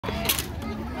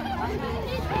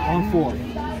On 4.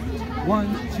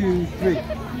 1, 2, 3.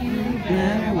 You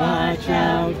better watch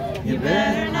out, you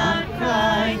better not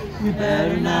cry, you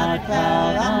better not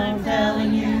pout, I'm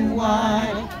telling you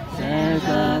why.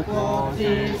 Santa Claus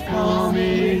is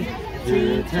coming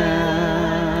to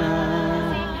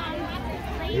town.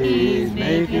 He's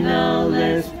making a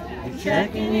list, he's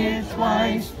checking it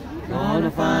twice, gonna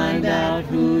find out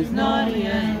who's naughty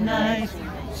and nice.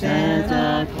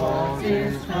 Santa Claus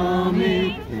is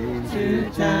coming to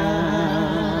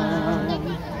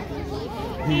town.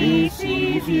 He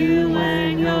sees you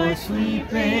when you're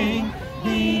sleeping,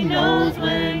 he knows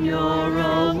when you're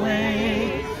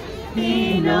awake.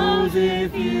 He knows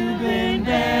if you've been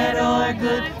bad or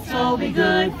good, so be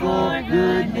good for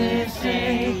goodness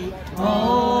sake.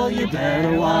 Oh, you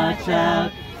better watch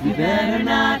out, you better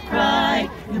not cry,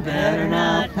 you better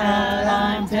not pout,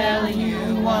 I'm telling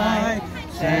you why.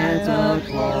 Santa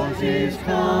Claus is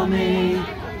coming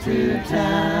to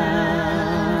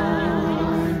town.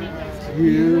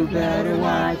 You better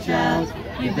watch out,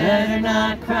 you better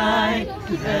not cry,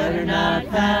 you better not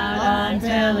pout, I'm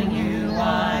telling you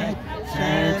why.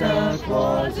 Santa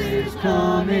Claus is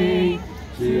coming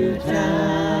to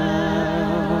town.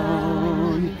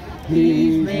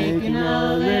 He's making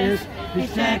a list,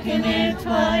 he's checking it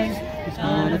twice, he's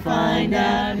gonna find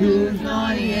out who's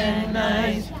naughty and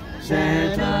nice.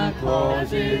 Santa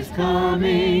Claus is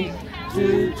coming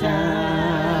to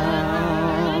town.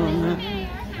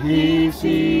 He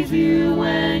sees you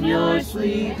when you're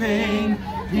sleeping,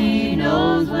 he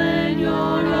knows when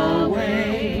you're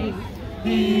awake.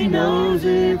 He knows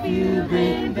if you've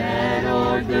been bad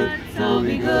or good, so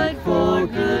be good for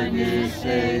goodness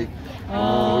sake.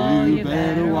 Oh, you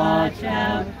better watch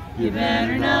out, you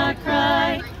better not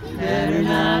cry, you better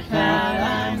not pout,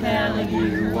 I'm telling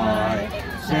you why.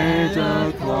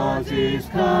 Santa Claus is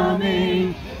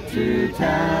coming to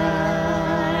town.